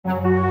wake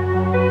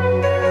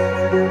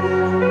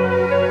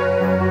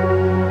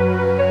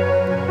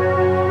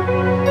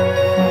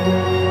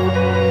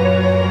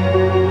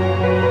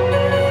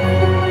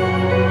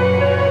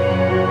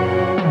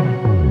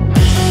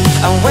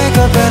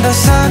up in the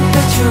sun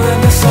that you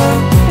in the sun.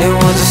 It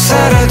was a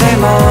Saturday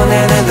morning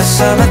in the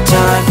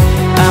summertime.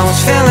 I was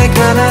feeling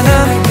kinda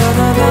numb,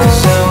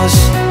 cause I was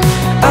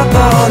up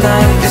all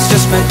night. It's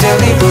just my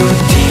daily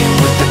routine,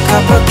 with a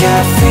cup of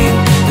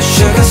caffeine, the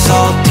sugar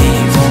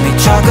saltines, only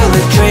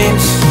chocolate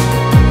dreams.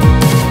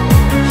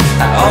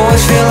 I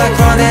always feel like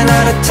running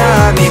out of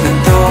time, even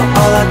though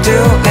all I do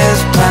is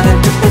planning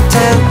to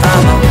pretend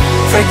I'm a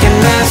freaking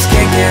mess.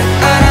 Can't get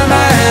out of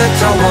my head,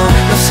 don't want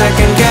no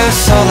second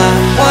guess. All I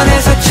want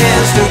is a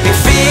chance to be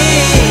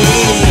free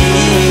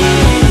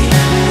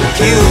with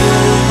you.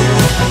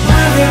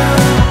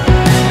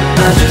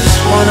 I just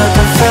wanna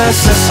confess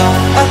it's all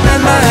up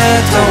in my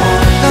head, don't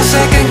want no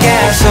second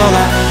guess. All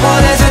I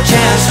want is a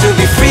chance to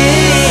be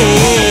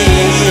free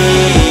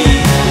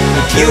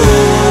with you.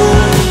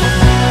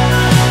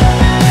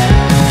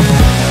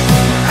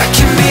 I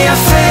can be your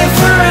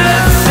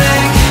favorite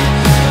thing,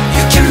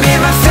 you can be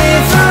my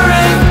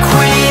favorite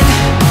queen.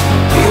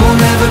 We will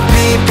never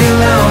be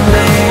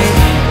lonely,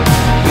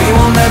 we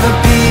will never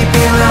be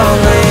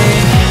lonely.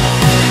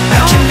 I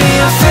can be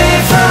your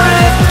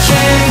favorite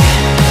king,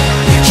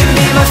 you can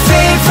be my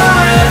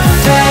favorite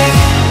thing.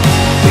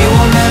 We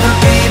will never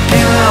be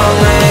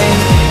lonely,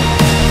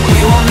 we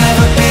will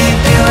never be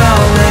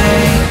lonely.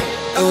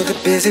 Oh, the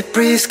busy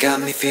breeze got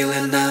me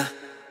feeling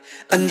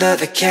under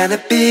the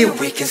canopy,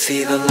 we can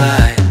see the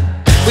light.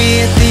 We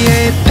hit the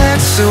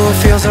apex, so it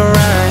feels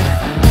alright.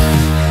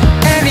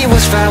 And he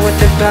was fine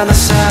with it by my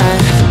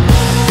side.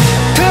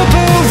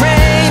 Purple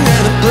rain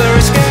and a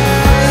blurry sky.